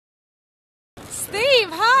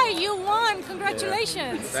Gary, you won.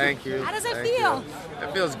 Congratulations. Yeah. Thank you. How does it Thank feel? You.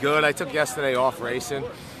 It feels good. I took yesterday off racing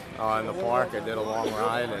in the park. I did a long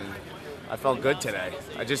ride, and I felt good today.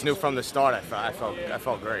 I just knew from the start I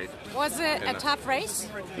felt great. Was it a tough race?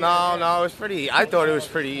 No, it was pretty. I thought it was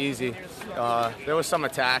pretty easy. There was some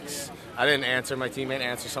attacks. I didn't answer. My teammate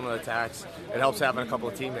answered some of the attacks. It helps having a couple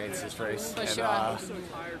of teammates this race. For sure.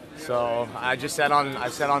 So I just sat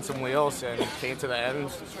on some wheels and came to the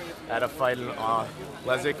end. Had a fight in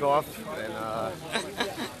Lezikov,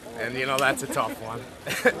 and you know that's a tough one.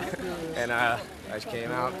 And I just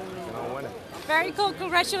came out, winning. Very cool.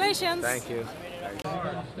 Congratulations. Thank you.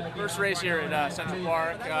 First race here at Central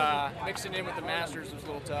Park. Mixing in with the Masters was a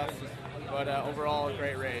little tough, but overall a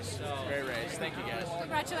great race. Great race. Thank you guys.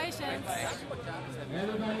 Congratulations. Thanks.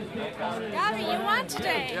 Gary, you won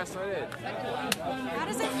today. Yes, I did. How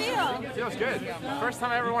does it feel? It feels good. First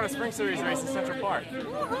time I ever won a Spring Series race in Central Park.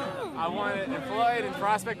 I won it in Floyd and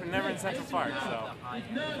Prospect, but never in Central Park, so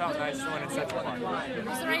it felt nice to win in Central Park.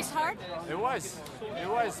 Was the race hard? It was,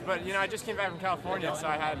 but I just came back from California, so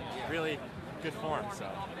I had really good form. So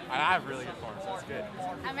I have really good form, so it's good.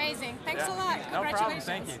 Amazing. Thanks Yeah. a lot. No problem. Congratulations.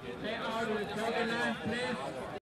 Thank you.